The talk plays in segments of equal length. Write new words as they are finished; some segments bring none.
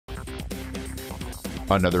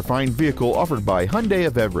Another fine vehicle offered by Hyundai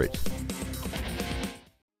of Everett.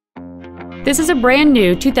 This is a brand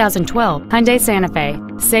new 2012 Hyundai Santa Fe.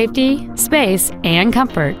 Safety, space, and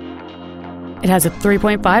comfort. It has a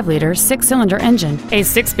 3.5-liter six-cylinder engine, a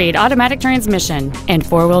 6-speed automatic transmission, and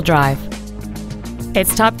 4-wheel drive.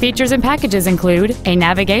 Its top features and packages include a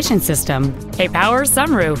navigation system, a power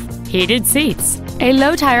sunroof, heated seats, a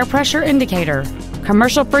low-tire pressure indicator,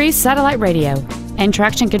 commercial-free satellite radio, and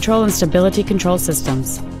traction control and stability control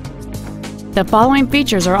systems. The following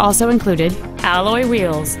features are also included: alloy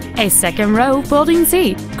wheels, a second-row folding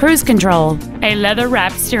seat, cruise control, a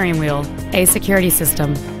leather-wrapped steering wheel, a security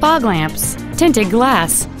system, fog lamps, tinted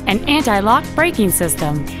glass, an anti-lock braking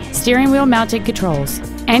system, steering wheel mounted controls,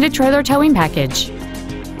 and a trailer towing package.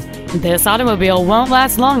 This automobile won't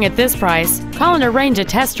last long at this price. Call and arrange a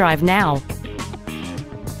test drive now.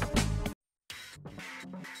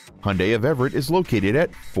 Hyundai of Everett is located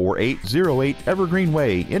at 4808 Evergreen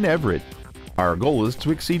Way in Everett. Our goal is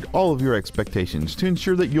to exceed all of your expectations to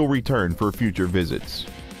ensure that you'll return for future visits.